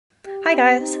Hi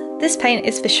guys, this paint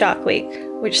is for Shark Week,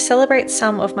 which celebrates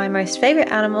some of my most favourite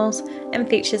animals and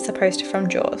features the poster from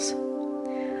Jaws.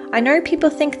 I know people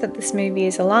think that this movie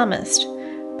is alarmist,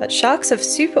 but sharks are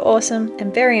super awesome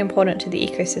and very important to the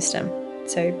ecosystem,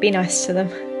 so be nice to them.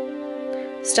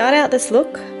 Start out this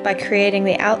look by creating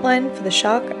the outline for the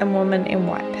shark and woman in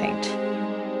white paint.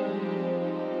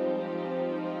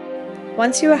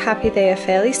 Once you are happy they are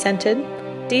fairly centered,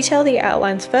 detail the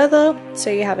outlines further so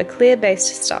you have a clear base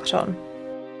to start on.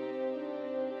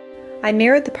 I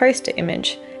mirrored the poster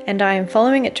image and I am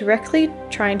following it directly,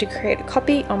 trying to create a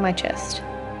copy on my chest.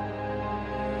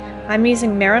 I'm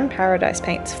using Meron Paradise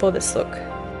paints for this look.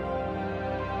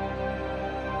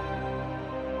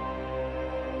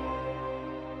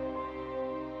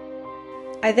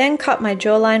 I then cut my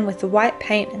jawline with the white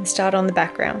paint and start on the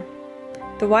background.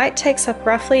 The white takes up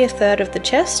roughly a third of the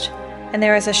chest, and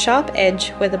there is a sharp edge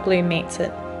where the blue meets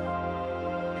it.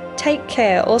 Take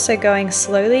care also going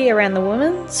slowly around the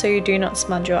woman so you do not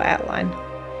smudge your outline.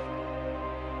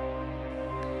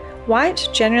 White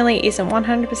generally isn't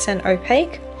 100%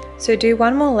 opaque, so do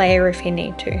one more layer if you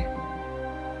need to.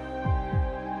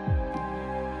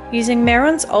 Using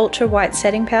Meron's Ultra White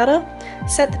Setting Powder,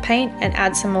 set the paint and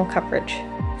add some more coverage.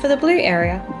 For the blue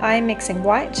area, I am mixing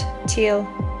white, teal,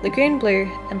 lagoon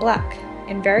blue and black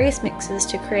in various mixes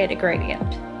to create a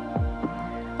gradient.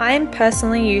 I am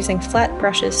personally using flat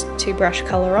brushes to brush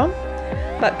colour on,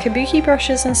 but kabuki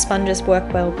brushes and sponges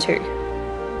work well too.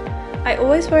 I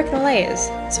always work in layers,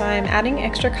 so I am adding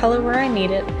extra colour where I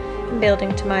need it and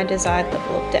building to my desired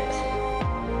level of depth.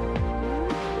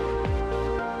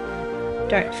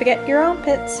 Don't forget your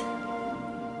armpits!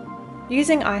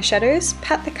 Using eyeshadows,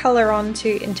 pat the colour on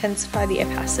to intensify the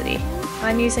opacity.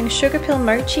 I'm using Sugar Pill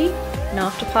Mochi, an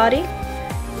After Party,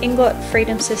 Inglot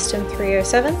Freedom System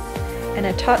 307, and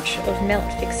a touch of Melt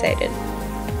Fixated.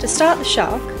 To start the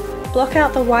shark, block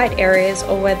out the white areas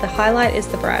or where the highlight is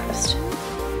the brightest.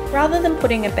 Rather than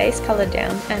putting a base colour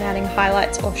down and adding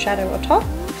highlights or shadow on top,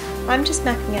 I'm just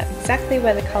mapping out exactly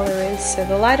where the colour is so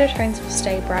the lighter tones will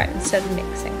stay bright instead of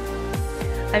mixing.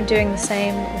 I'm doing the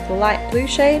same with a light blue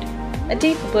shade, a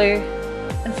deeper blue,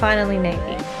 and finally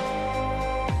navy.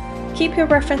 Keep your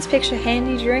reference picture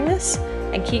handy during this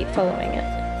and keep following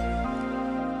it.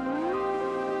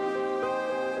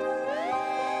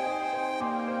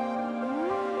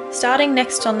 Starting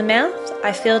next on the mouth,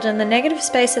 I filled in the negative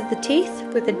space of the teeth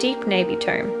with a deep navy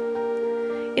tone.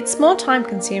 It's more time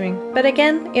consuming, but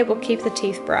again, it will keep the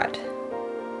teeth bright.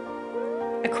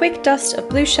 A quick dust of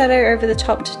blue shadow over the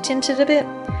top to tint it a bit,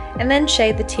 and then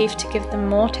shade the teeth to give them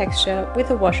more texture with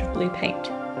a wash of blue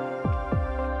paint.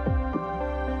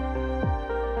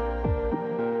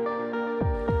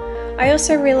 I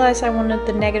also realised I wanted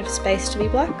the negative space to be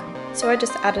black, so I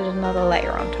just added another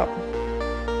layer on top.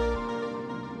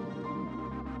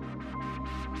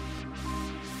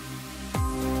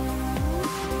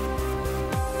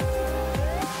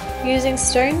 Using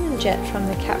Stone and Jet from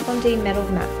the Kat Von D Metal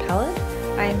Matte palette,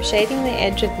 I am shading the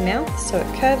edge of the mouth so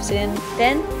it curves in,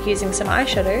 then, using some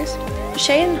eyeshadows,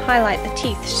 shade and highlight the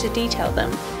teeth to detail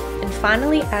them, and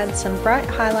finally add some bright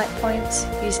highlight points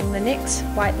using the NYX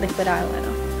White Liquid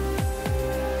Eyeliner.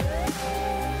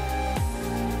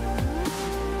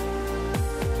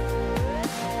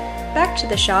 Back to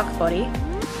the shark body,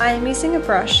 I am using a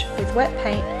brush with wet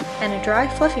paint and a dry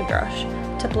fluffy brush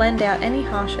to blend out any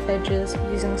harsher edges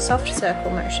using soft circle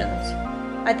motions.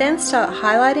 I then start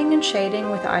highlighting and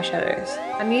shading with eyeshadows.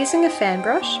 I'm using a fan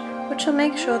brush, which will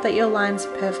make sure that your lines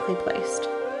are perfectly placed.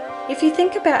 If you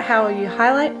think about how you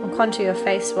highlight and contour your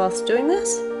face whilst doing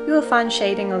this, you will find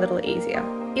shading a little easier.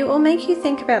 It will make you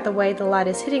think about the way the light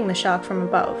is hitting the shark from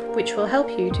above, which will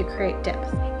help you to create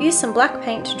depth. Use some black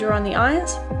paint to draw on the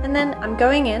eyes, and then I'm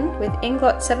going in with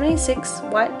Inglot 76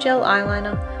 White Gel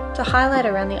Eyeliner to highlight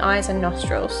around the eyes and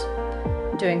nostrils.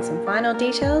 Doing some final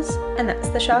details, and that's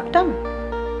the shark done.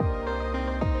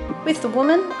 With the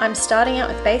woman, I'm starting out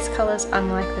with base colours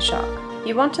unlike the shark.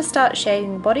 You want to start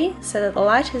shading the body so that the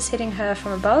light is hitting her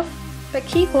from above, but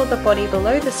keep all the body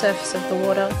below the surface of the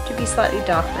water to be slightly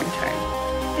darker in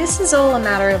tone. This is all a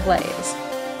matter of layers.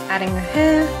 Adding the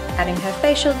hair, adding her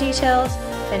facial details,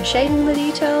 then shading the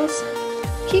details.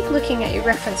 Keep looking at your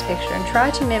reference picture and try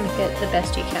to mimic it the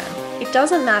best you can. It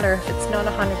doesn't matter if it's not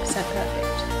 100%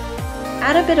 perfect.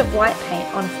 Add a bit of white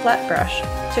paint on a flat brush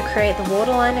to create the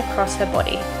waterline across her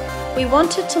body. We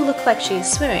want it to look like she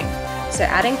is swimming, so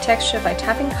adding texture by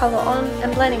tapping colour on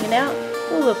and blending it out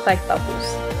will look like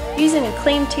bubbles. Using a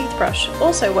clean teeth brush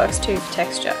also works too for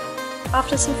texture.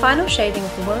 After some final shading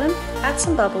of the woman, add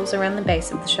some bubbles around the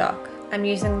base of the shark. I'm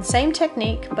using the same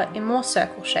technique but in more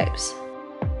circle shapes.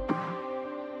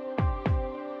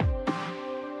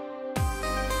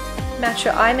 Match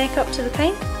your eye makeup to the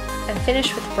paint and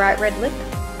finish with a bright red lip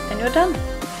and you're done.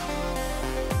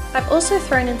 I've also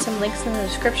thrown in some links in the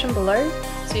description below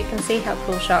so you can see how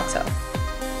cool sharks are.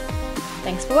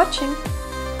 Thanks for watching!